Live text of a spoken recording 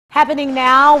Happening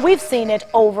now, we've seen it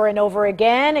over and over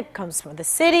again. It comes from the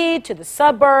city to the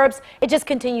suburbs. It just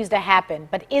continues to happen.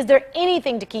 But is there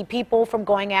anything to keep people from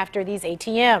going after these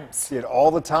ATMs? See it all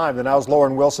the time. The Now's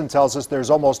Lauren Wilson tells us there's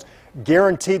almost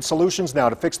guaranteed solutions now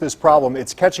to fix this problem.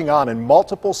 It's catching on in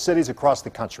multiple cities across the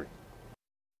country.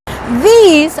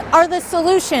 These are the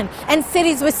solution, and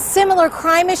cities with similar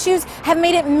crime issues have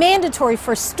made it mandatory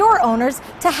for store owners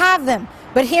to have them.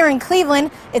 But here in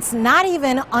Cleveland, it's not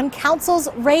even on council's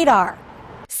radar.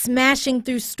 Smashing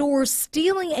through stores,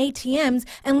 stealing ATMs,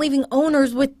 and leaving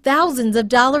owners with thousands of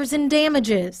dollars in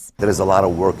damages. There is a lot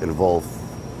of work involved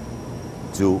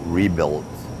to rebuild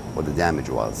what the damage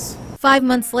was. 5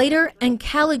 months later, and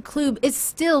Khalid Klub is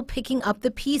still picking up the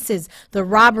pieces. The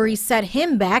robbery set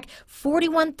him back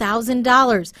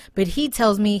 $41,000, but he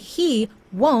tells me he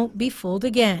won't be fooled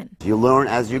again. You learn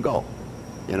as you go,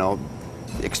 you know.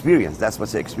 Experience, that's what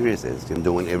the experience is. I'm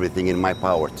doing everything in my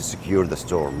power to secure the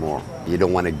store more. You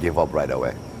don't want to give up right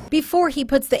away. Before he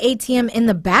puts the ATM in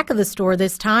the back of the store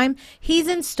this time, he's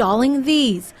installing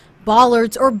these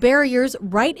bollards or barriers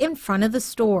right in front of the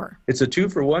store. It's a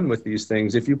 2-for-1 with these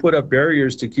things. If you put up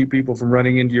barriers to keep people from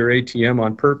running into your ATM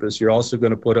on purpose, you're also going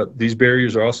to put up, these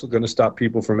barriers are also going to stop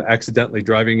people from accidentally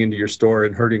driving into your store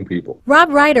and hurting people.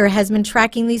 Rob Ryder has been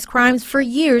tracking these crimes for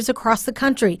years across the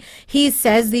country. He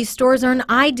says these stores are an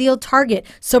ideal target,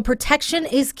 so protection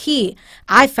is key.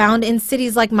 I found in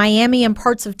cities like Miami and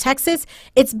parts of Texas,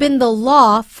 it's been the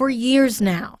law for years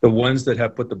now. The ones that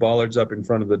have put the bollards up in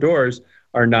front of the doors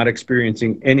are not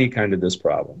experiencing any kind of this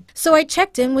problem. So I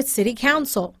checked in with City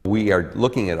Council. We are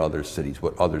looking at other cities,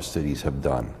 what other cities have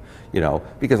done, you know,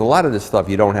 because a lot of this stuff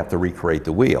you don't have to recreate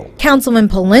the wheel. Councilman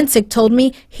Polincic told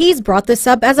me he's brought this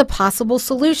up as a possible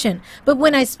solution, but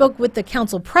when I spoke with the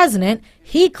council president,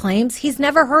 he claims he's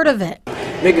never heard of it.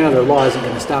 Making other law isn't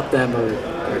going to stop them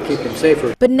or keep them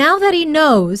safer. But now that he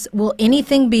knows, will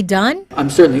anything be done? I'm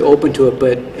certainly open to it,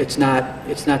 but it's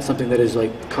not something that is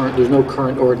like current. There's no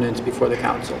current ordinance before the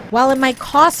council. While it might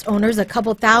cost owners a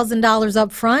couple $1,000s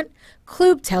up front,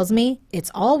 Klub tells me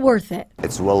it's all worth it.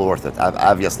 It's well worth it.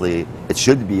 Obviously, it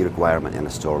should be a requirement in a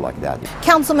store like that.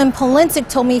 Councilman Polincic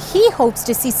told me he hopes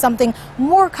to see something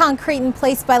more concrete in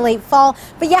place by late fall,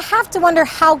 but you have to wonder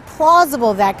how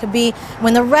plausible that could be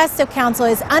when the rest of council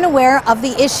is unaware of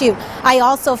the issue. I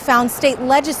also found state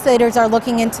legislators are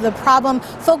looking into the problem,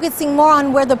 focusing more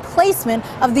on where the placement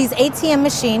of these ATM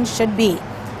machines should be.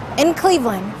 In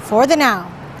Cleveland, for The Now,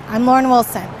 I'm Lauren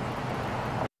Wilson.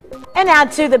 And now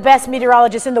to the best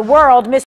meteorologist in the world, Miss